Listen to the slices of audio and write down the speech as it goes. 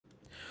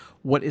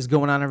What is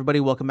going on, everybody?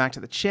 Welcome back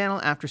to the channel.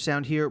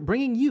 Aftersound here,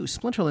 bringing you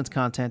Splinterlands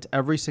content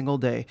every single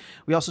day.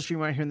 We also stream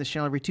right here in this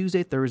channel every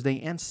Tuesday,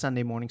 Thursday, and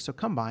Sunday morning, so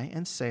come by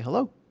and say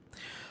hello.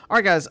 All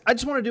right, guys, I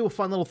just want to do a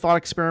fun little thought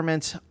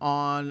experiment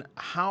on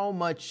how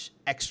much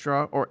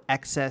extra or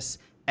excess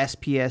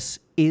SPS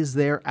is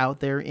there out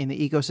there in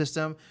the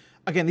ecosystem.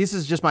 Again, this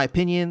is just my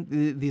opinion.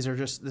 This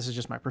is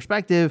just my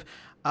perspective.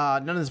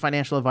 None of this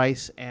financial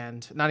advice,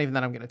 and not even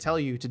that I'm going to tell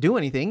you to do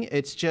anything.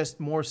 It's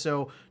just more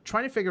so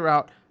trying to figure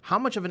out how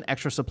much of an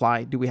extra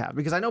supply do we have?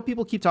 Because I know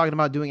people keep talking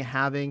about doing a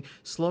halving,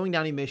 slowing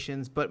down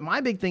emissions, but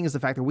my big thing is the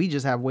fact that we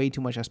just have way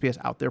too much SPS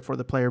out there for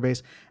the player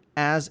base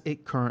as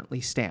it currently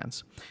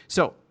stands.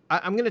 So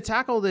I'm going to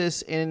tackle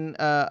this in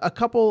a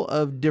couple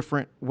of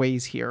different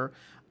ways here.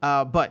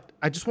 But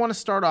I just want to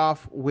start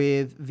off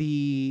with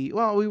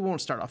well, we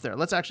won't start off there.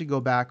 Let's actually go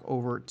back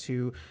over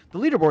to the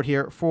leaderboard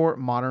here for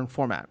modern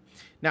format.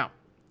 Now,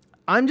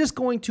 I'm just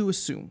going to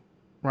assume,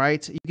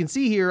 right? You can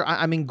see here,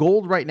 I'm in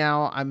gold right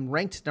now. I'm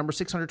ranked number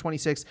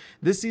 626.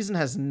 This season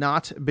has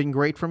not been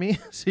great for me.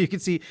 So you can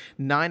see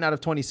 9 out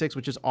of 26,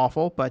 which is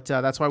awful. But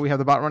that's why we have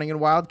the bot running in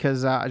wild,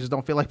 because I just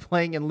don't feel like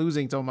playing and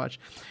losing so much.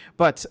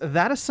 But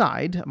that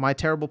aside, my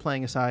terrible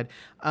playing aside,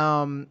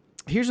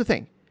 here's the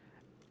thing.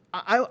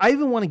 I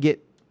even want to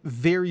get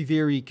very,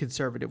 very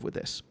conservative with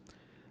this.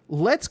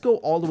 Let's go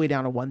all the way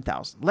down to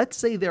 1,000. Let's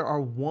say there are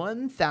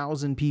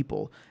 1,000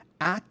 people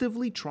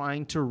actively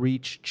trying to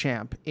reach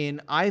champ in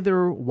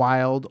either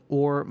wild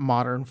or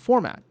modern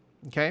format.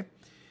 Okay.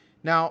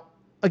 Now,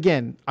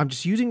 again, I'm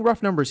just using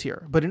rough numbers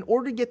here, but in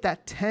order to get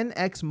that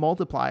 10x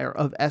multiplier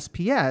of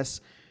SPS,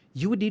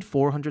 you would need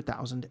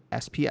 400,000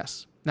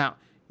 SPS. Now,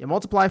 you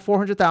multiply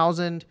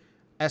 400,000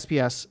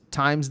 SPS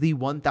times the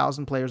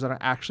 1,000 players that are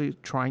actually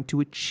trying to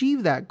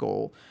achieve that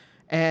goal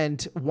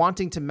and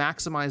wanting to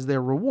maximize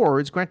their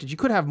rewards. Granted, you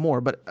could have more,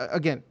 but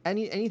again,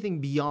 anything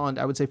beyond,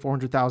 I would say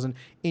 400,000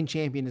 in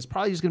champion is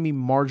probably just going to be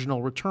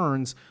marginal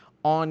returns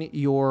on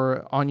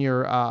your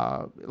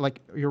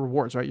like your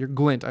rewards, right? Your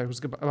glint. I was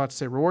about to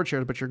say reward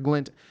shares, but your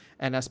glint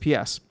and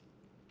SPS.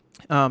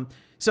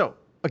 So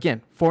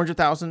again,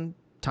 400,000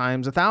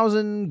 times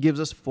 1,000 gives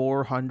us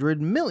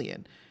 400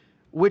 million.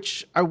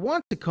 Which I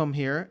want to come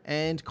here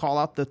and call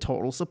out the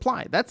total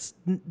supply. That's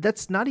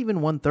not even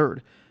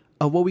 1/3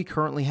 of what we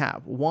currently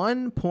have.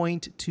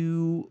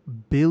 1.2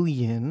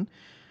 billion.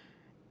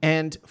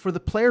 And for the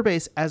player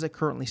base as it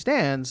currently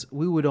stands,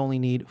 we would only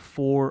need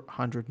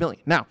 400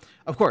 million. Now,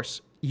 of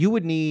course, you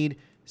would need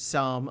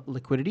some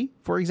liquidity,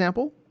 for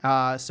example.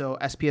 So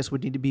SPS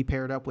would need to be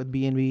paired up with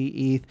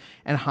BNB, ETH,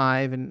 and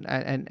Hive and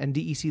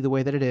DEC the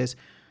way that it is.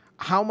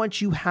 How much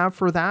you have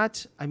for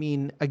that? I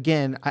mean,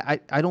 again,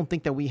 I don't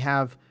think that we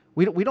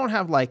don't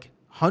have like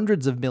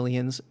hundreds of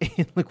millions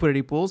in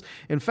liquidity pools.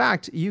 In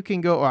fact, you can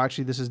go,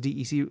 actually this is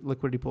DEC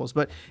liquidity pools,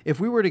 but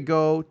if we were to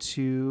go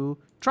to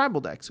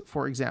tribal decks,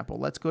 for example,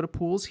 let's go to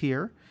pools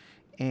here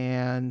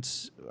and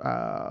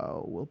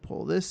we'll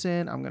pull this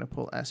in. I'm going to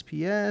pull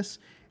SPS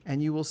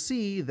and you will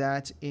see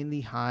that in the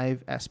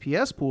Hive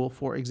SPS pool,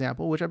 for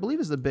example, which I believe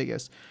is the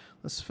biggest,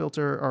 let's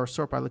filter or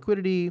sort by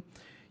liquidity.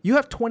 You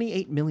have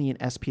 28 million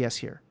SPS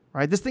here,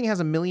 right? This thing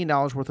has $1 million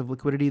worth of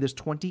liquidity. There's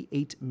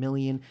 28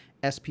 million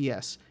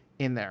SPS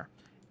in there.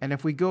 And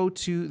if we go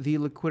to the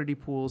liquidity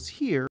pools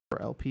here, or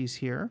LPs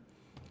here,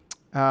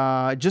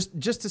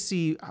 just to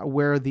see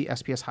where the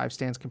SPS Hive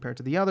stands compared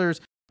to the others,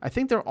 I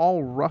think they're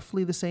all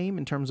roughly the same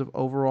in terms of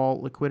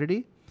overall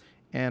liquidity.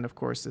 And of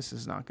course, this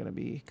is not going to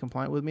be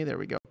compliant with me. There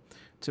we go.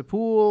 To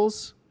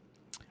pools.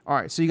 All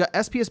right, so you got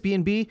SPS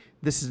BNB.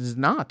 This is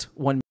not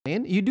 1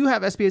 million. You do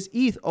have SPS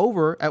ETH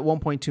over at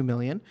 1.2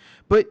 million,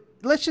 but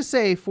let's just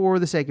say for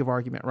the sake of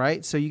argument,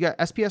 right? So you got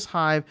SPS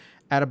Hive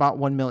at about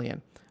 1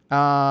 million.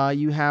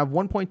 You have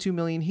 1.2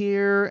 million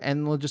here,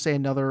 and we'll just say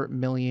another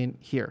million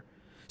here.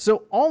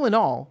 So all in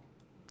all,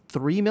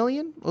 3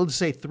 million, we'll just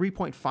say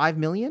 3.5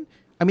 million.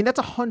 I mean, that's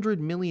 100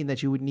 million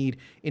that you would need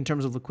in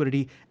terms of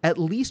liquidity, at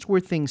least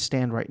where things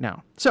stand right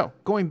now. So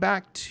going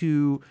back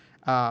to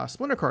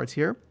Splinter cards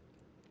here,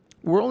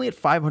 we're only at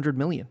 500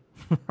 million,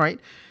 right?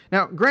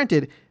 Now,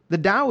 granted, the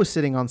DAO is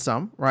sitting on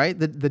some, right?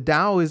 The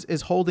DAO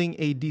is holding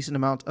a decent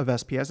amount of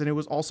SPS, and it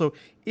was also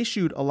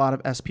issued a lot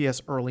of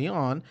SPS early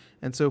on.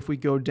 And so if we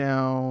go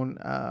down,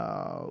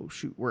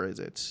 shoot, where is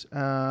it?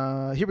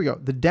 Here we go.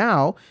 The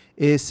DAO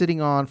is sitting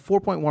on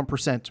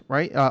 4.1%,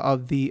 right,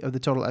 of the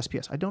total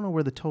SPS. I don't know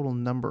where the total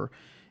number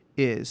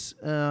is.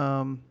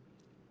 Either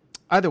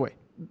way,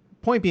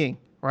 point being,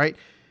 right?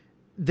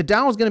 The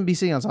DAO is going to be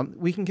sitting on some.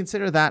 We can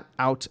consider that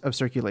out of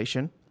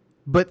circulation,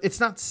 but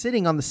it's not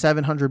sitting on the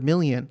 700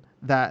 million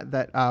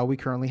that we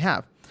currently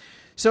have.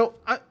 So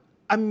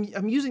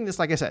I'm using this,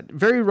 like I said,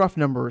 very rough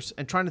numbers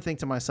and trying to think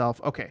to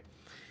myself, okay,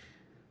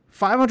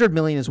 500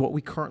 million is what we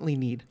currently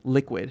need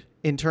liquid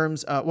in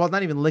terms of, well,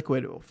 not even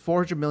liquid.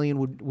 400 million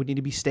would need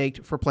to be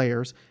staked for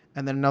players,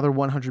 and then another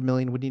 100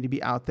 million would need to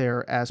be out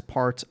there as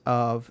part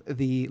of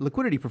the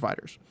liquidity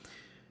providers.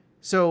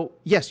 So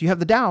yes, you have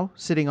the DAO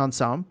sitting on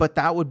some, but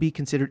that would be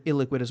considered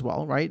illiquid as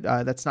well, right?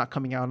 That's not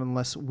coming out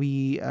unless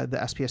we, the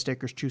SPS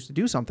stakers, choose to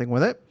do something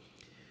with it.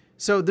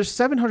 So there's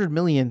 700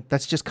 million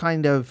that's just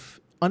kind of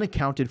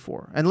unaccounted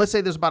for. And let's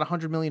say there's about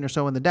 100 million or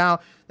so in the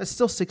DAO. That's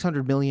still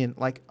 600 million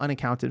like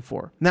unaccounted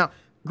for. Now,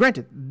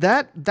 granted,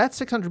 that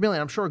 600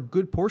 million, I'm sure a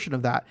good portion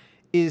of that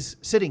is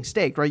sitting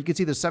staked, right? You can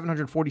see there's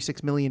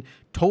 746 million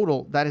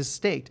total that is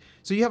staked.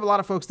 So you have a lot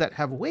of folks that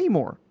have way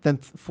more than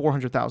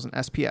 400,000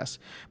 SPS.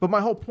 But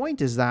my whole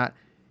point is that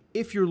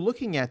if you're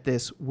looking at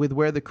this with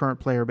where the current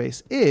player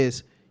base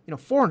is,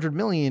 400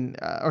 million,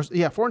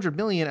 400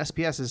 million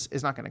SPS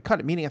is not going to cut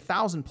it, meaning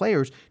 1,000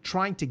 players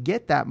trying to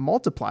get that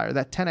multiplier,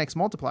 that 10x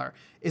multiplier,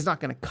 is not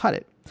going to cut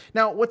it.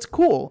 Now, what's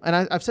cool, and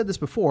I've said this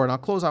before, and I'll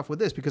close off with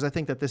this because I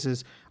think that this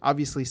is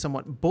obviously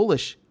somewhat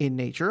bullish in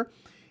nature,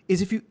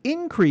 is if you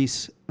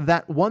increase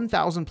that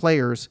 1,000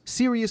 players,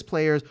 serious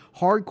players,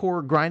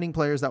 hardcore grinding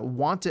players that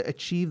want to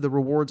achieve the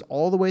rewards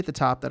all the way at the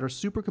top that are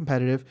super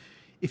competitive,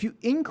 if you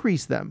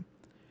increase them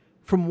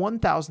from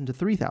 1,000 to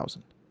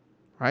 3,000,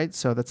 right?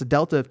 So that's a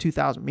delta of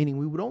 2,000, meaning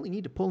we would only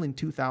need to pull in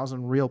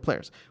 2,000 real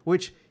players,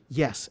 which,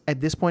 yes, at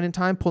this point in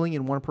time, pulling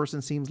in one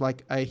person seems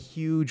like a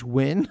huge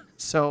win.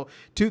 So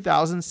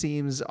 2,000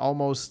 seems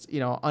almost,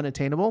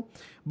 unattainable.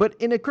 But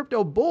in a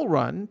crypto bull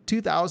run,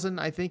 2,000,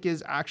 I think,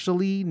 is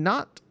actually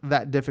not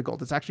that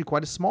difficult. It's actually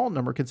quite a small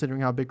number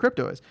considering how big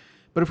crypto is.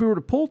 But if we were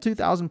to pull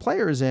 2,000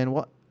 players in,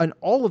 well, and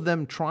all of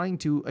them trying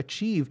to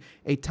achieve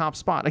a top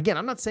spot. Again,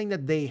 I'm not saying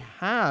that they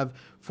have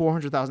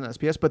 400,000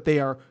 SPS, but they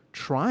are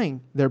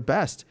trying their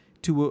best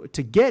to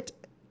get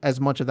as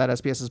much of that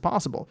SPS as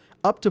possible,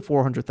 up to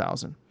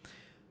 400,000.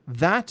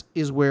 That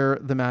is where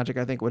the magic,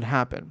 I think, would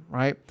happen,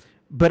 right?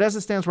 But as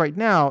it stands right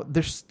now,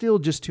 there's still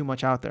just too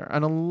much out there.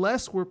 And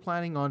unless we're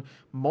planning on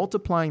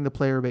multiplying the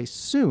player base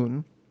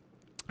soon,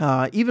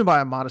 even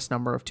by a modest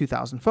number of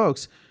 2,000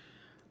 folks,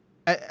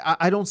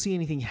 I don't see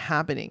anything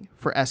happening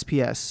for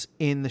SPS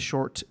in the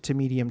short to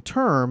medium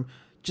term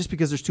just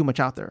because there's too much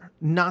out there.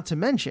 Not to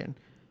mention,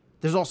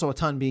 there's also a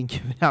ton being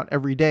given out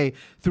every day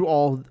through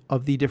all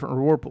of the different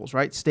reward pools,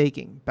 right?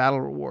 Staking, battle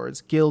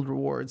rewards, guild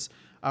rewards,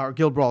 or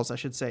guild brawls, I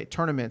should say,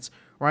 tournaments,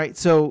 right?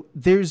 So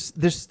there's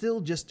still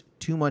just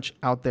too much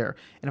out there.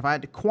 And if I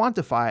had to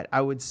quantify it,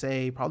 I would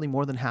say probably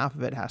more than half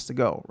of it has to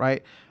go,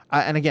 right?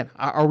 And again,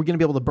 are we going to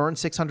be able to burn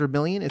 600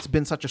 million? It's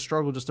been such a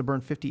struggle just to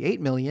burn 58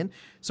 million.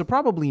 So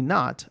probably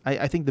not.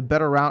 I think the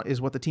better route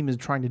is what the team is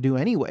trying to do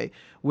anyway,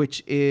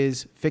 which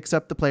is fix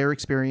up the player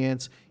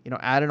experience,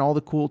 add in all the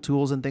cool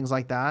tools and things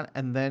like that.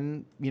 And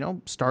then,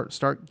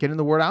 start getting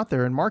the word out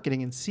there and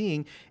marketing and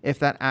seeing if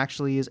that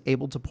actually is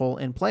able to pull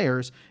in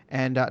players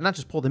and not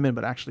just pull them in,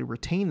 but actually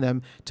retain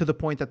them to the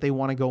point that they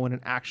want to go in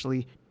and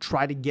actually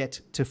try to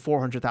get to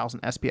 400,000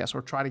 SPS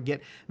or try to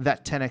get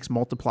that 10x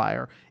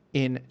multiplier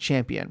in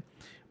Champion.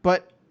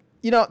 But,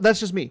 that's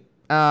just me.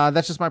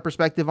 That's just my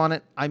perspective on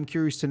it. I'm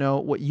curious to know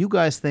what you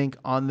guys think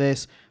on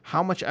this.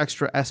 How much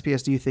extra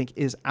SPS do you think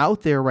is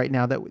out there right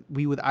now that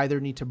we would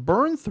either need to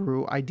burn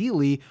through,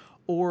 ideally,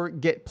 or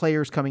get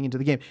players coming into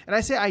the game? And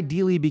I say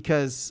ideally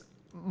because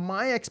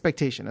my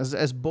expectation,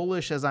 as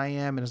bullish as I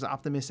am and as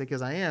optimistic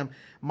as I am,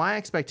 my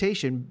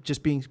expectation,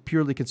 just being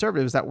purely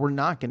conservative, is that we're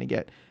not going to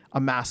get a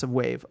massive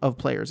wave of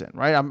players in,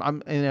 right?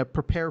 I'm in a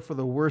prepare for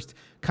the worst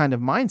kind of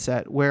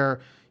mindset where,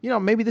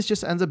 maybe this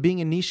just ends up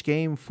being a niche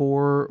game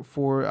for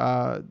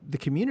the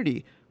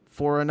community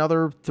for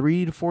another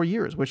 3 to 4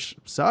 years, which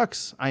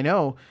sucks. I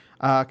know,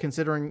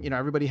 considering,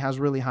 everybody has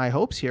really high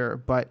hopes here,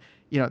 but,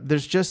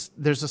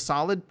 there's a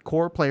solid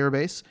core player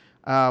base,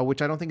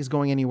 which I don't think is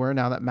going anywhere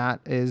now that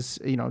Matt is,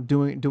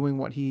 doing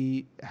what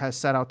he has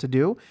set out to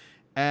do.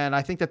 And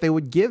I think that they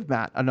would give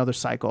Matt another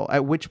cycle,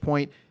 at which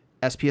point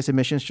SPS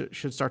emissions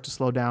should start to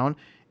slow down.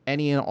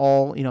 Any and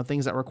all,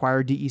 things that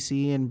require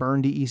DEC and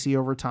burn DEC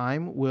over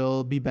time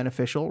will be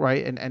beneficial,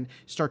 right? And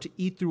start to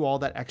eat through all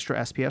that extra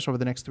SPS over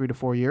the next 3 to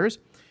 4 years.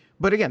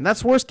 But again,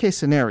 that's worst case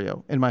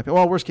scenario in my opinion.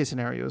 Well, worst case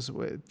scenario is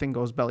thing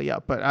goes belly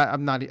up, but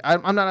I'm not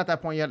at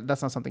that point yet.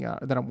 That's not something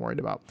that I'm worried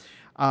about.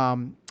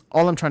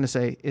 All I'm trying to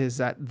say is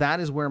that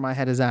is where my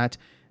head is at,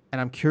 and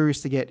I'm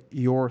curious to get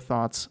your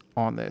thoughts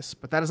on this.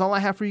 But that is all I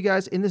have for you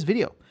guys in this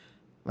video.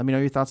 Let me know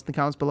your thoughts in the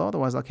comments below.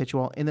 Otherwise, I'll catch you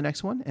all in the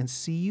next one and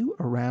see you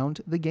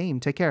around the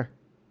game. Take care.